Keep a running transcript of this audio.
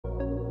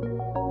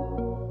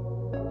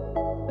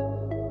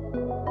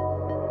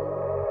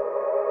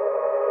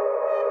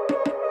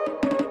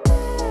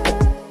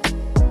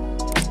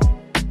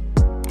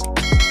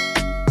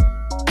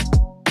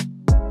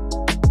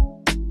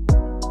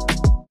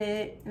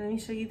Let me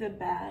show you the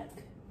back.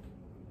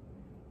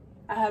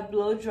 I have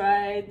blow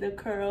dried the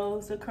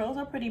curls. The curls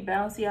are pretty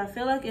bouncy. I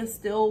feel like it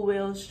still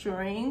will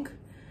shrink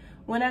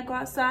when I go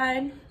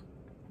outside.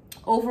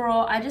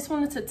 Overall, I just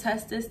wanted to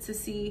test this to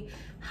see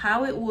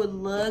how it would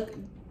look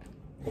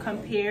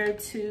compared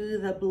to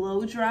the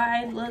blow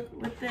dried look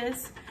with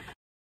this.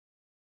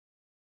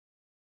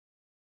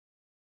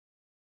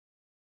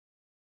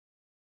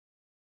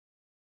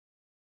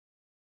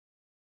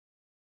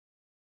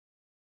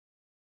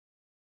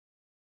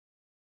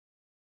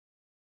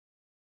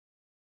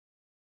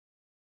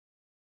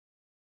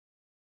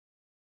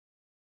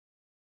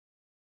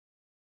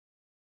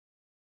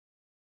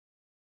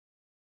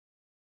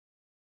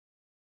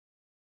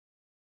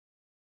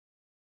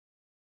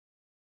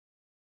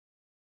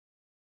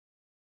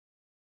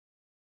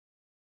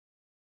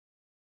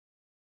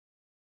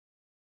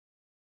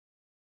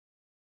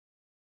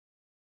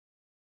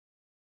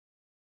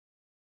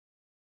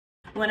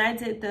 When I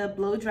did the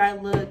blow dry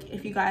look,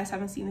 if you guys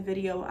haven't seen the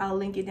video, I'll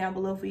link it down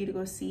below for you to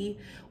go see.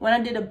 When I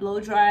did a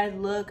blow dry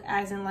look,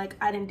 as in like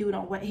I didn't do it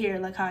on wet hair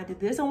like how I did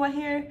this on wet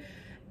hair,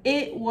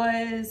 it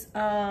was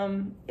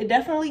it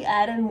definitely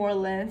added more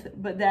length,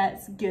 but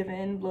that's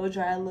given. Blow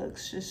dry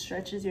looks just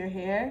stretches your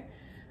hair,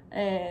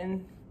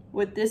 and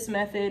with this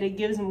method it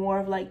gives more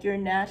of like your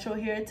natural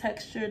hair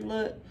textured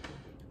look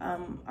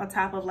on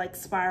top of like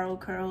spiral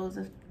curls.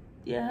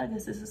 Yeah, I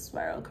guess this is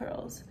spiral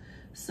curls.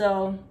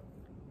 So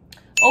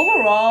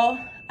overall,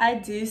 I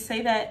do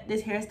say that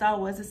this hairstyle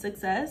was a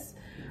success.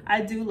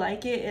 I do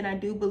like it, and I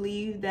do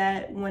believe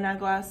that when I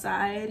go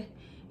outside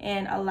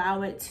and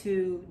allow it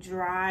to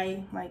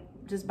dry, like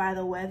just by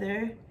the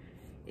weather,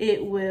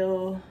 it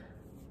will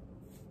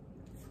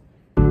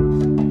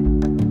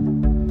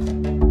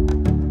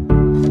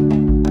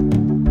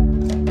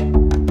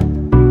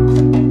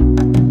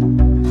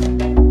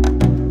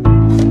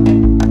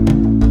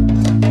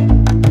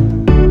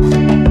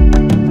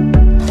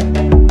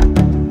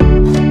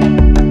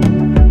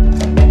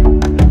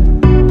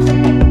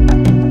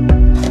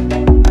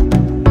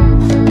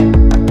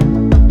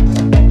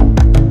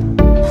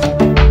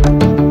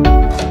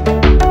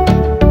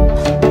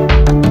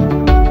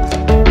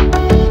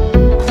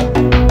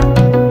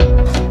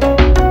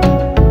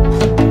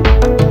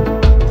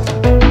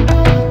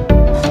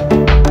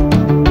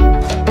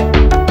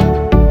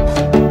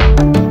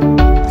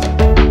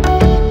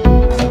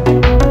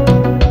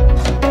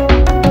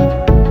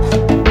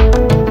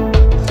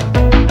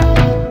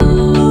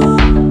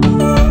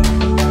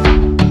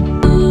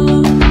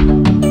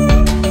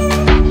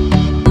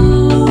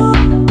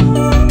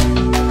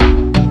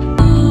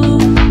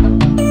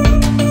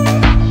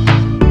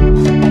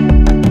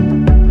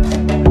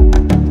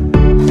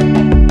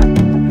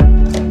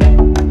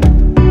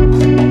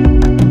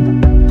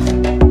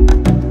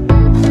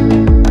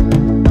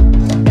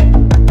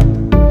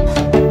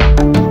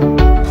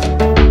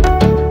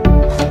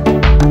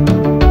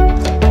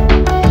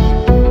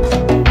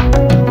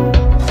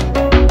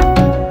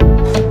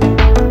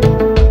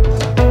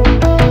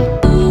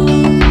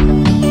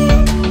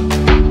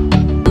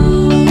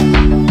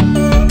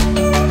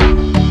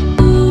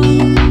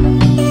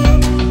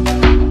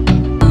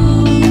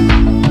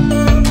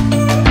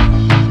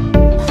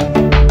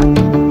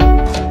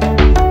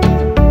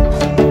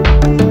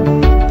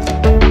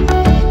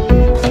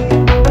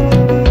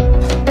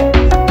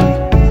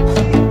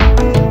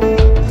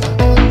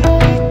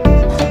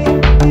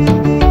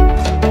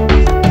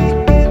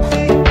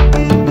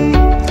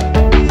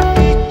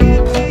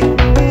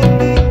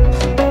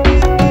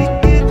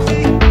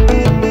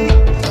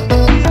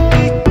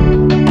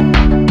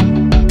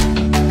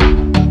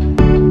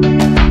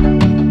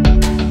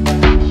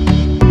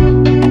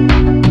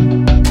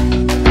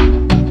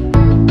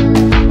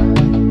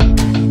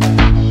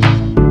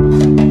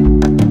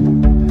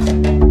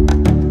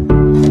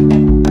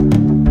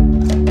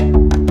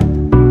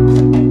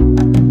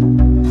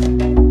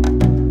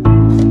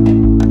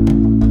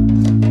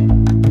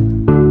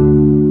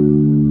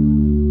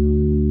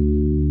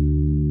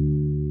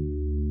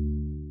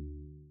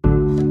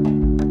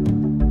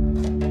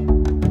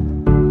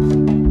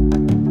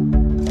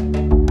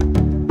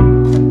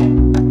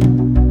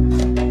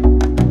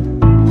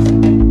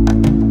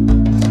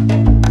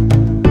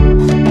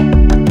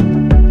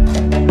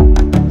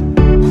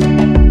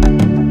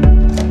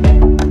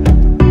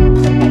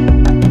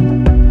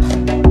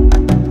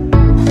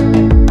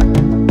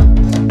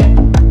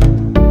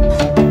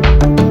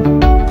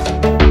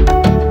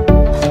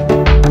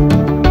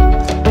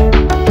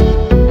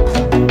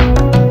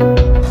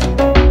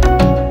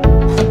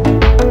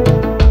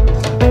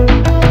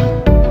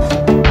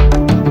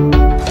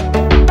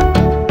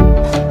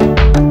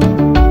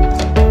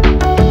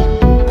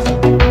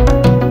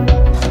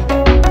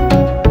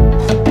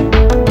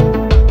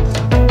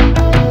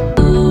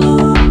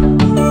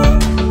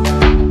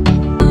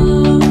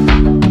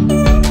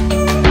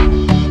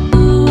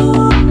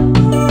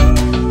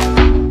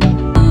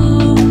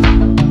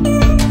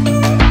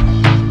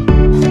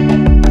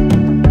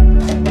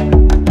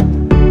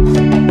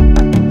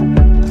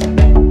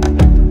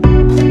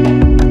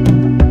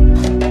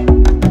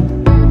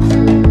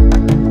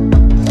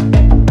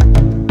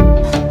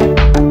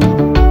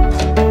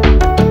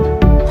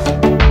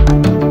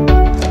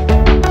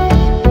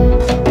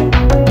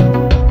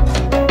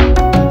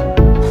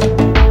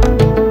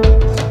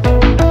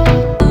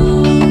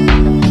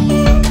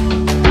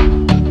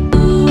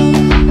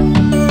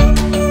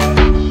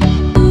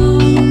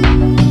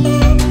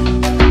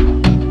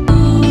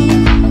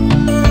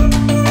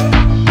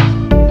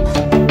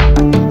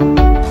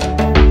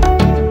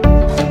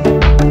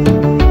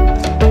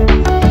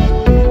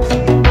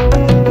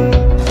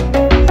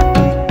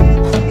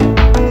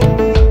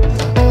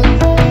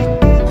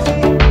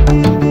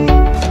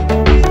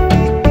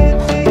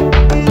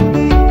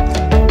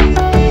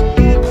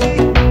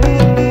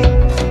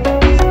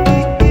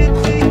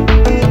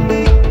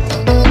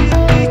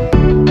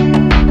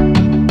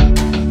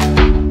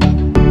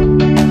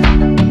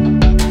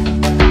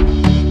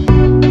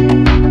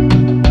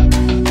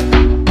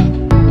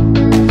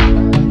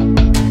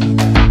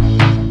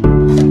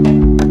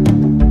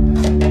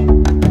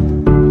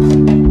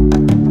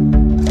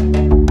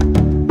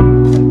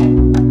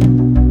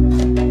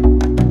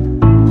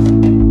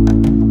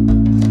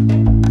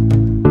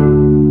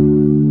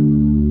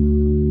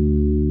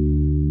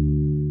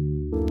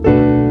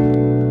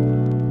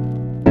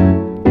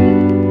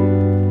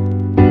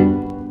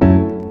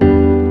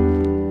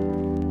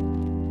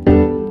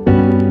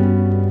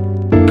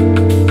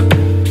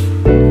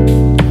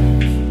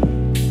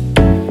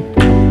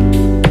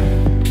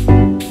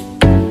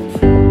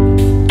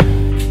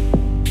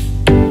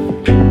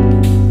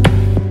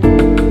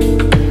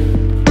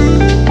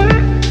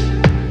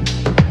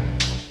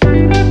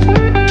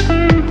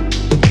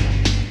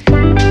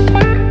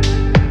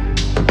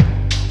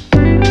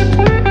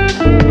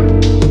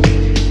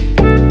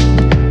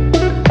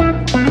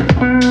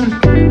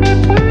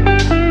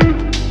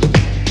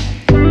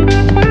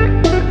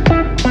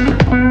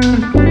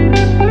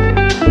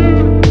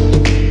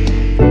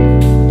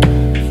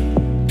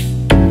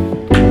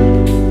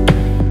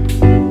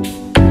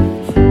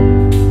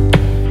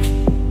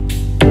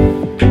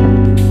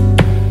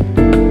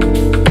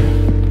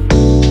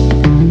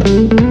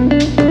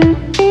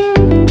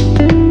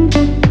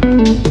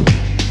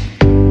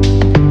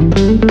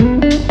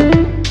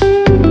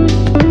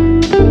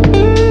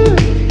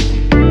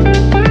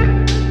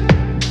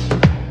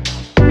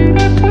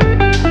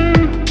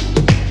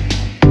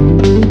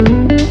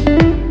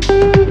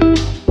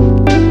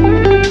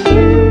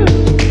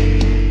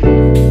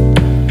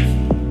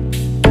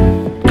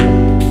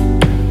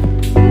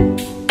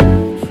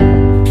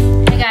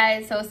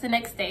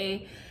next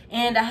day,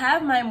 and I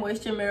have my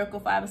Moisture Miracle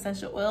 5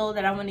 essential oil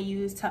that I'm going to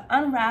use to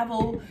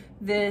unravel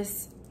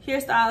this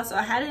hairstyle. So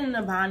I had it in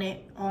a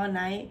bonnet all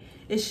night.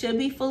 It should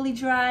be fully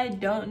dry,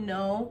 don't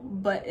know,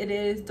 but it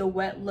is the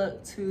wet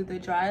look to the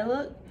dry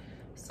look.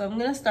 So I'm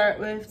gonna start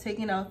with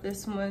taking out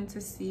this one to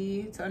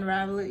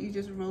unravel it. You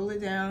just roll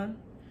it down.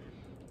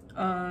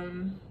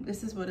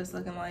 This is what it's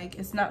looking like.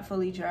 It's not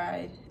fully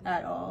dried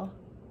at all.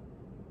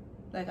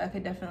 Like, I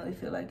could definitely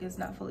feel like it's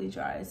not fully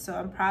dried. So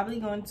I'm probably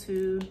going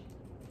to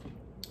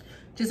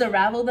just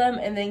unravel them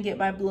and then get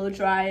my blow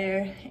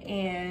dryer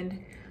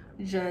and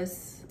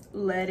just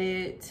let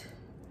it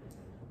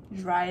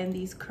dry in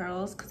these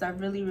curls, because I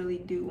really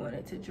do want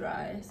it to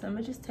dry. So I'm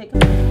gonna just take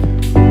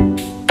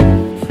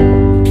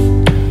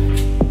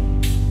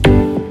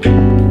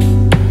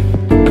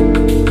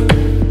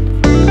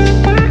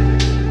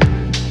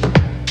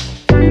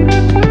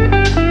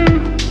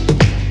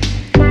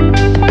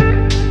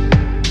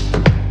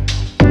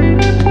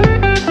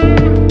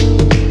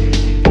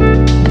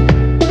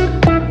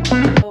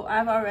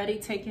I've already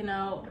taken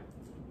out,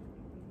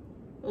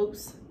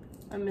 oops,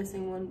 I'm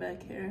missing one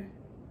back here.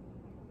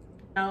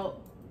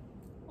 Out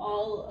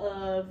all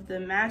of the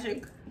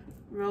magic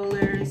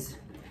rollers,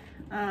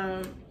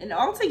 and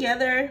all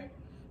together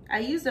I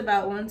used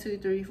about 1, 2,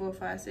 3, 4,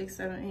 5, 6,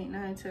 7, 8,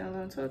 9, 10,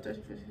 11, 12,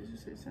 13, 14, 15,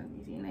 16,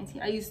 17, 18,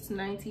 19. I used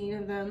 19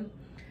 of them.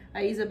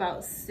 I used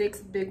about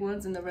 6 big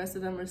ones and the rest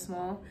of them are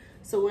small.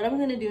 So what I'm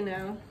gonna do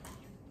now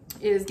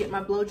is get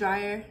my blow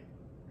dryer.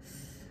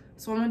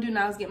 So what I'm gonna do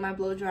now is get my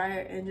blow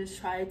dryer and just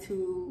try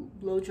to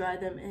blow dry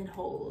them and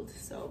hold.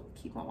 So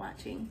keep on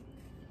watching.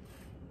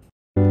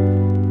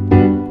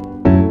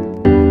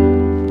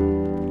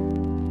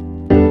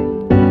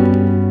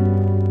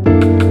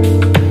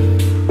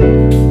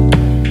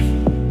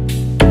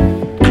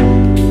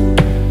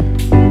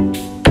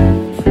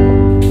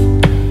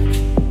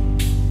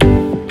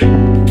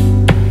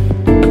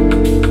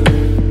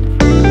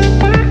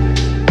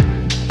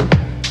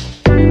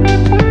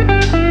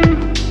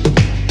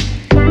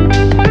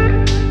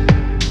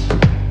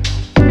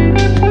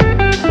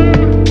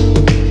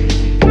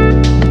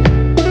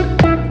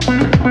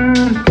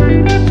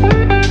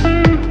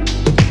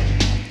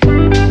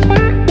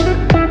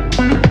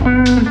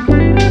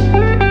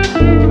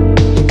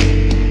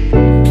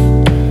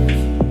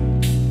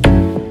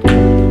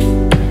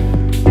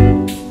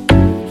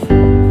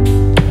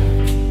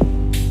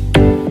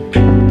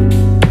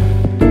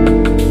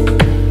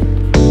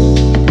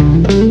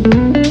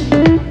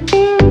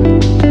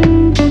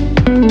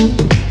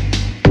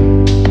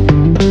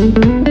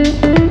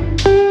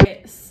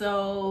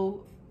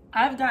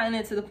 I've gotten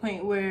it to the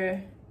point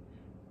where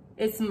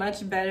it's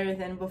much better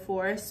than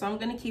before, so I'm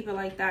gonna keep it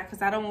like that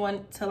because I don't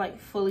want to like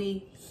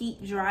fully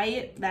heat dry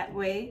it that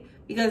way,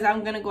 because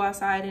I'm gonna go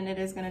outside and it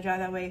is gonna dry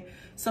that way.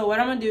 So what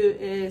I'm gonna do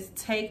is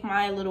take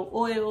my little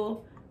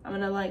oil, I'm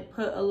gonna like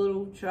put a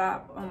little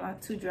drop on my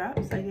 2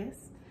 drops, I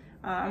guess.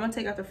 I'm gonna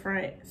take out the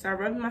front. So I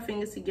rub my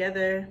fingers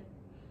together,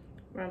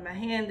 rub my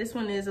hand. This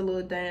one is a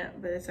little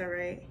damp, but it's all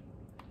right.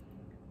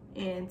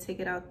 And take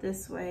it out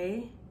this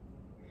way.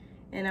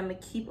 And I'm gonna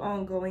keep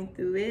on going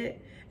through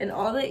it. And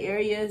all the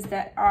areas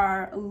that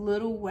are a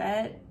little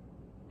wet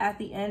at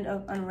the end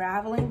of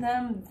unraveling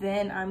them,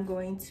 then I'm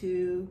going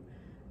to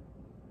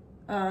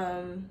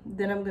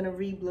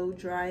re-blow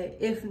dry it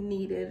if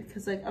needed.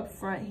 Cause like up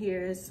front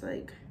here, it's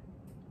like,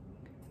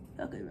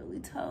 y'all can really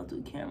tell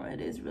through camera,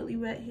 it is really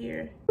wet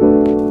here.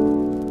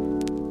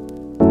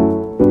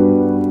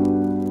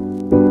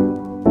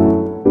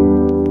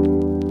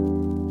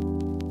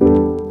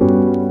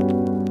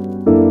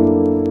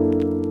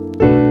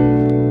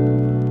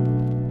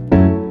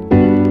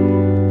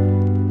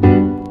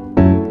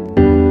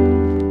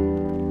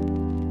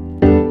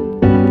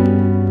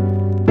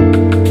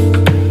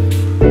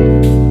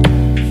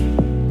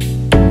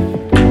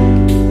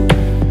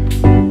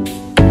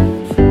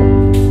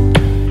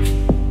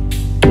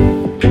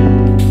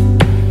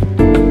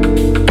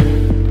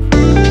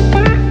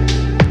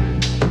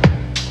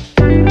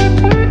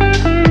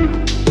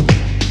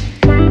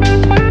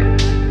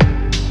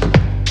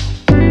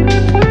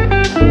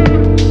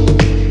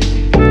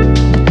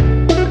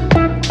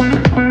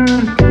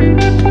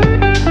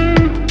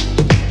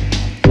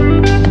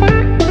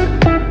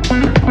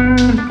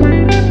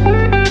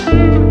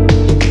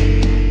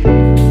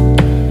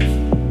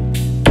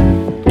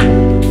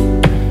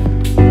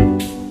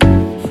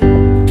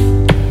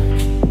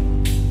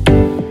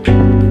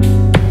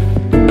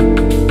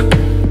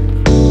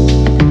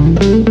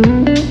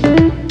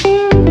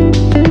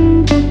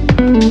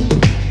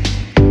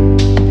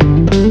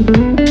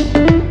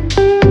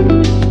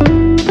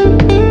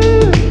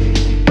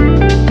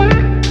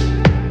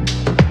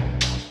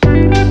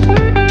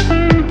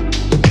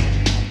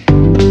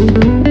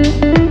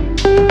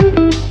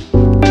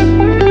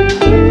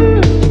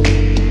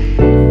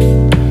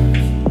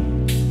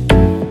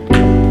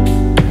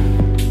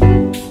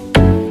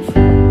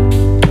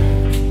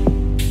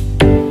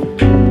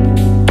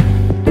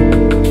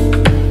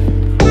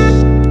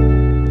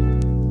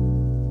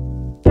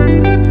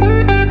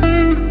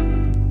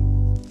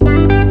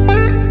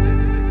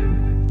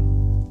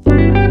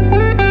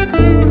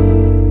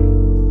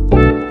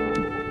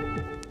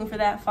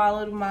 not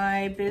followed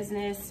my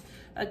business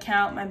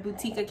account, my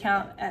boutique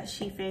account at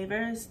She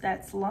Favors,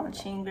 that's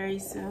launching very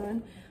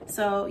soon.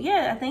 So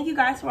yeah, thank you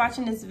guys for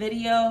watching this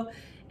video.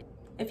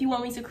 If you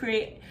want me to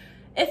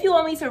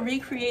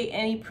recreate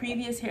any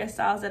previous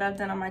hairstyles that I've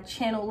done on my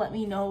channel, let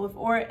me know.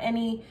 Or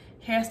any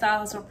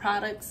hairstyles or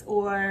products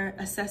or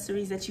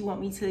accessories that you want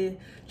me to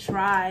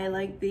try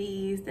like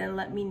these, then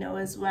let me know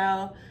as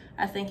well.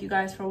 I thank you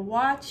guys for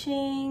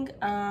watching.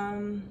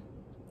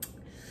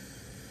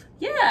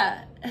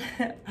 Yeah,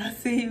 I'll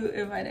see you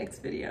in my next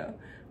video.